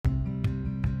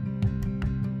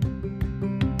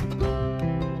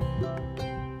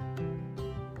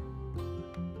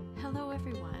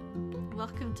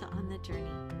the Journey.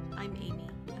 I'm Amy,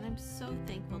 and I'm so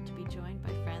thankful to be joined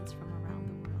by friends from around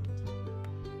the world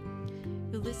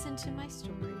who listen to my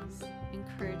stories,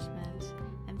 encouragement,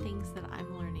 and things that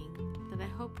I'm learning that I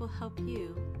hope will help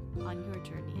you on your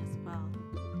journey as well.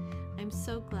 I'm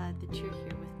so glad that you're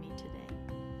here with me today.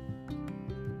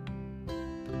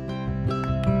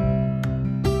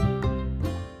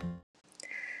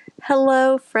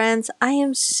 Hello, friends. I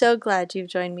am so glad you've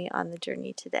joined me on the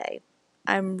journey today.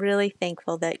 I'm really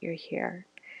thankful that you're here.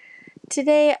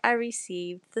 Today, I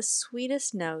received the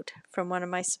sweetest note from one of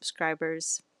my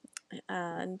subscribers,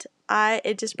 and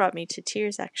it just brought me to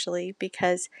tears actually,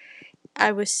 because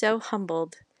I was so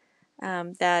humbled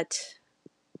that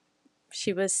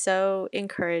she was so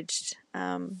encouraged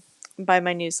by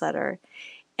my newsletter.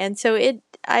 And so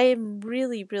I am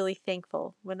really, really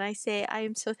thankful. When I say I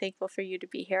am so thankful for you to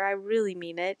be here, I really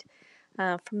mean it.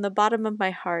 From the bottom of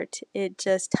my heart, it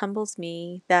just humbles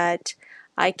me that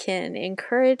I can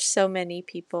encourage so many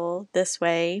people this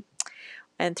way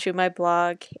and through my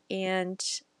blog, and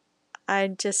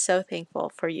I'm just so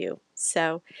thankful for you.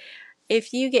 So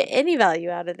if you get any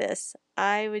value out of this,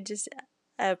 I would just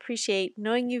appreciate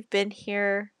knowing you've been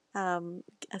here, a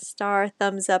star,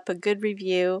 thumbs up, a good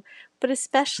review, but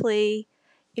especially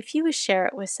if you would share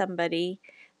it with somebody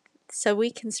so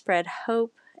we can spread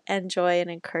hope and joy and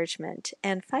encouragement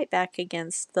and fight back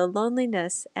against the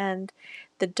loneliness and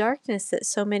the darkness that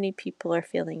so many people are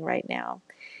feeling right now.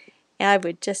 And I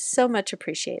would just so much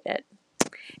appreciate it.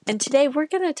 And today we're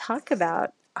going to talk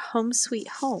about Home Sweet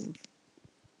Home.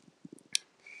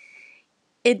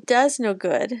 It does no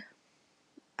good,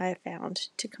 I have found,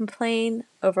 to complain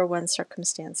over one's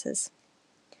circumstances.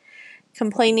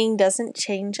 Complaining doesn't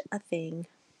change a thing,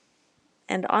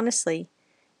 and honestly,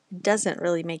 it doesn't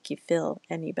really make you feel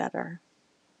any better.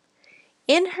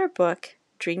 In her book,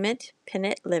 Dream It, Pin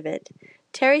It, Live It,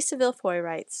 Terry Saville Foy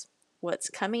writes, "What's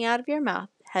coming out of your mouth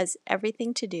has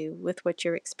everything to do with what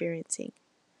you're experiencing.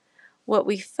 What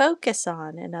we focus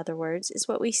on, in other words, is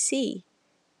what we see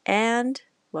and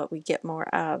what we get more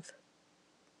of."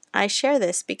 I share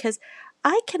this because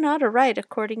I cannot write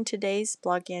according to today's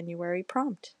Bloganuary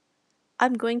prompt.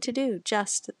 I'm going to do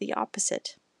just the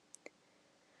opposite.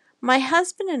 My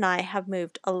husband and I have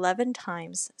moved 11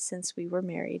 times since we were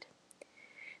married.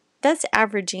 That's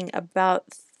averaging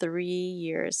about 3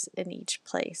 years in each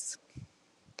place.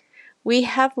 We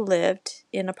have lived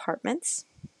in apartments,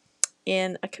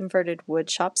 in a converted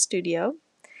woodshop studio,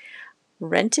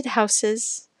 rented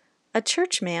houses, a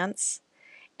church manse,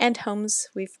 and homes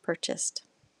we've purchased.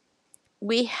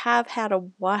 We have had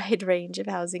a wide range of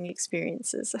housing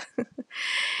experiences.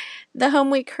 The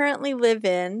home we currently live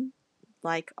in,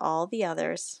 like all the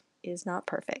others, is not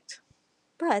perfect,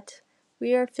 but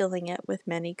we are filling it with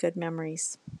many good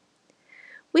memories.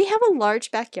 We have a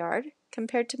large backyard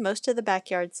compared to most of the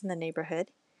backyards in the neighborhood.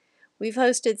 We've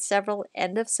hosted several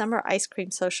end-of-summer ice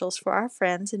cream socials for our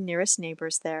friends and nearest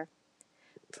neighbors there,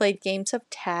 played games of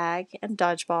tag and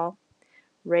dodgeball,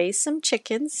 raised some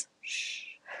chickens,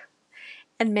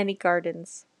 and many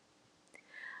gardens.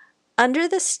 Under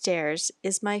the stairs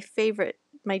is my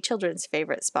children's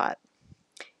favorite spot.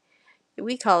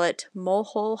 We call it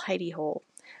Molehole Hidey Hole.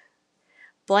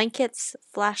 Blankets,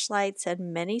 flashlights,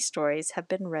 and many stories have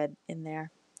been read in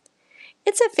there.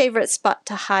 It's a favorite spot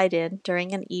to hide in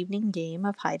during an evening game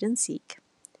of hide and seek.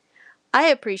 I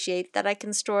appreciate that I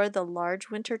can store the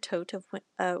large winter tote of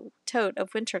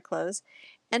winter clothes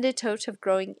and a tote of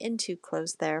growing into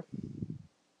clothes there.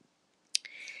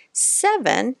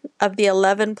 7 of the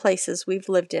 11 places we've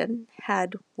lived in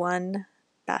had one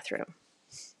bathroom.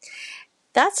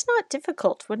 That's not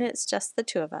difficult when it's just the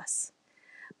 2 of us.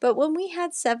 But when we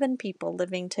had 7 people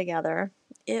living together,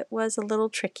 it was a little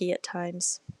tricky at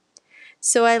times.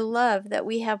 So I love that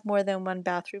we have more than one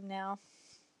bathroom now.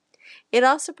 It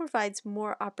also provides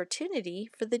more opportunity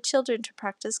for the children to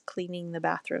practice cleaning the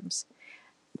bathrooms,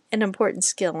 an important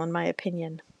skill in my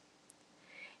opinion.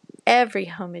 Every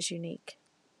home is unique.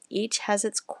 Each has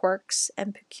its quirks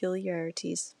and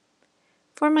peculiarities.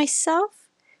 For myself,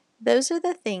 those are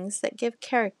the things that give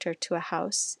character to a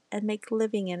house and make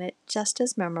living in it just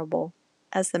as memorable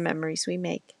as the memories we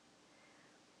make.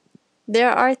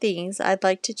 There are things I'd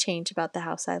like to change about the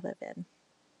house I live in.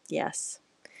 Yes.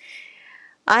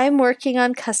 I'm working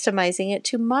on customizing it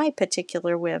to my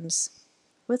particular whims,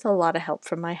 with a lot of help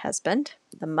from my husband,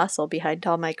 the muscle behind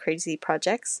all my crazy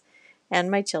projects,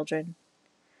 and my children.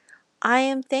 I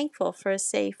am thankful for a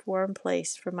safe, warm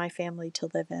place for my family to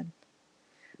live in.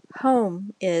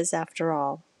 Home is, after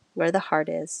all, where the heart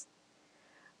is.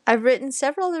 I've written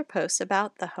several other posts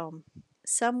about the home,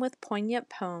 some with poignant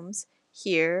poems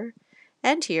here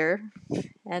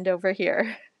and over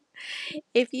here.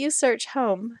 If you search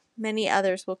home, many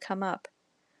others will come up.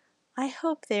 I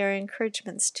hope they are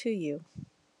encouragements to you.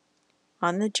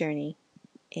 On the journey,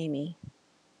 Amy.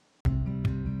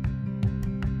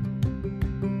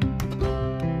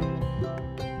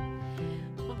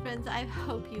 Well, friends, I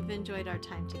hope you've enjoyed our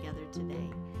time together today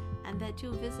and that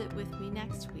you'll visit with me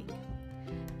next week.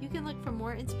 You can look for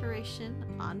more inspiration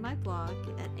on my blog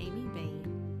at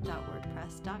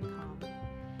amybain.wordpress.com.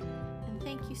 And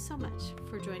thank you so much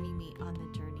for joining me on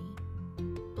the journey.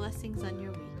 Blessings on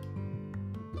your week.